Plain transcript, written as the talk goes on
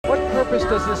purpose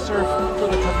does this serve for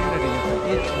the community?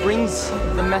 It brings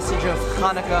the message of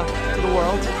Hanukah to the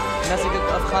world. The message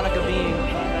of Hanukah being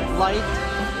light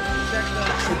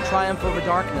should triumph over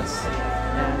darkness,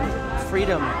 and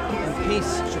freedom and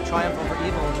peace should triumph over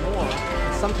evil and war.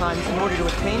 And sometimes, in order to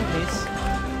attain peace, you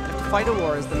have to fight a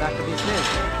war, as the Maccabees did.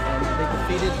 And they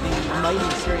defeated the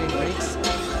mighty Syrian Greeks.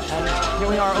 And here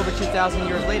we are, over 2,000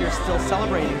 years later, still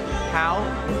celebrating how,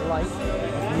 with light,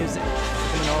 with music,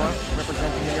 with the menorah,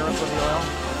 representing the Europe of the oil.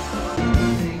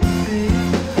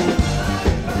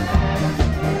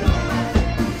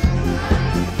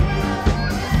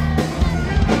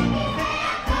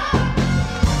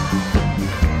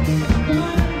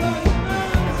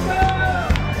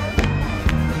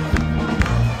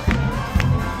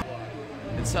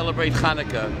 Celebrate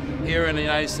Hanukah here in the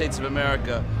United States of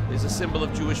America is a symbol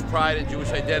of Jewish pride and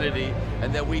Jewish identity,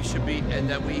 and that we can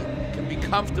be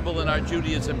comfortable in our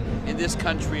Judaism in this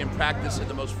country and practice in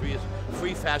the most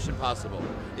free fashion possible.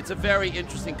 It's a very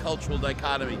interesting cultural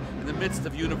dichotomy. In the midst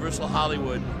of Universal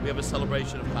Hollywood, we have a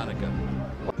celebration of Hanukah.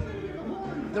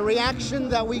 The reaction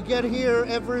that we get here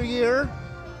every year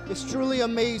is truly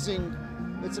amazing.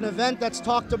 It's an event that's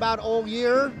talked about all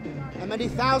year, and many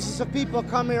thousands of people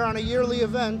come here on a yearly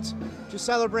event to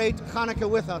celebrate Hanukah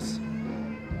with us.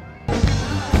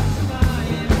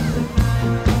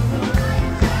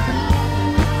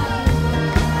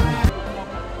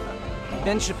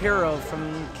 Ben Shapiro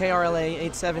from KRLA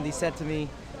 870 said to me,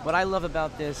 "What I love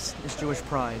about this is Jewish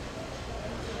pride.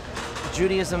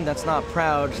 Judaism that's not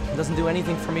proud doesn't do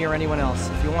anything for me or anyone else.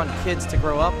 If you want kids to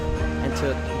grow up and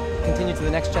to continue to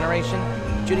the next generation,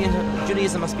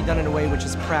 Judaism must be done in a way which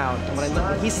is proud." And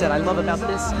what he said I love about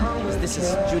this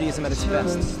is Judaism at its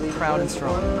best, proud and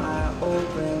strong.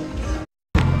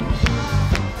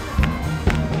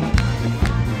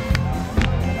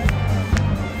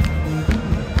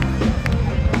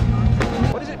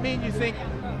 What does it mean, you think,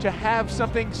 to have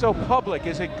something so public?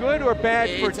 Is it good or bad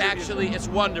for Judaism? It's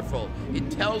wonderful.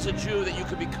 It tells a Jew that you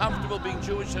can be comfortable being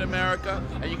Jewish in America,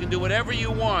 and you can do whatever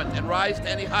you want and rise to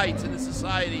any heights in the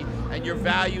society, and your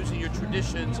values and your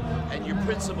traditions and your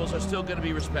principles are still going to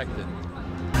be respected.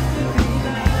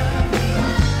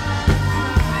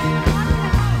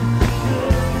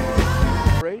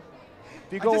 Right?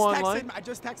 Do you go online? I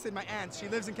just texted my aunt. She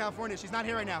lives in California. She's not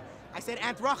here right now. I said,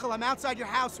 "Aunt Rachel, I'm outside your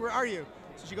house. Where are you?"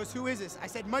 So she goes, "Who is this?" I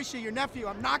said, "Moshe, your nephew.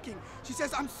 I'm knocking." She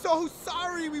says, "I'm so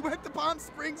sorry. We went to Palm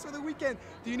Springs for the weekend.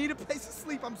 Do you need a place to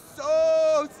sleep? I'm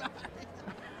so sorry."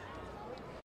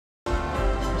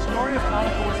 The story of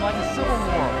Hanukah was like a civil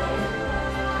war.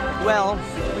 Well,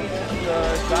 Between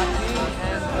Dati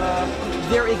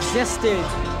and there existed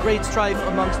great strife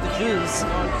amongst the Jews.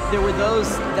 There were those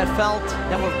that felt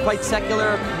that were quite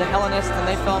secular, the Hellenists, and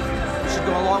they felt we should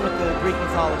go along with the Greek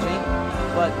mythology.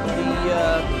 But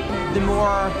the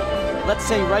more, let's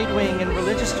say, right-wing and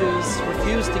religious Jews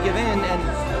refused to give in, and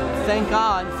thank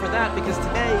God for that, because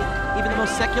today, even the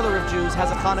most secular of Jews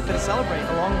has a Hanukah to celebrate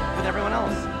along with everyone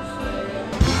else.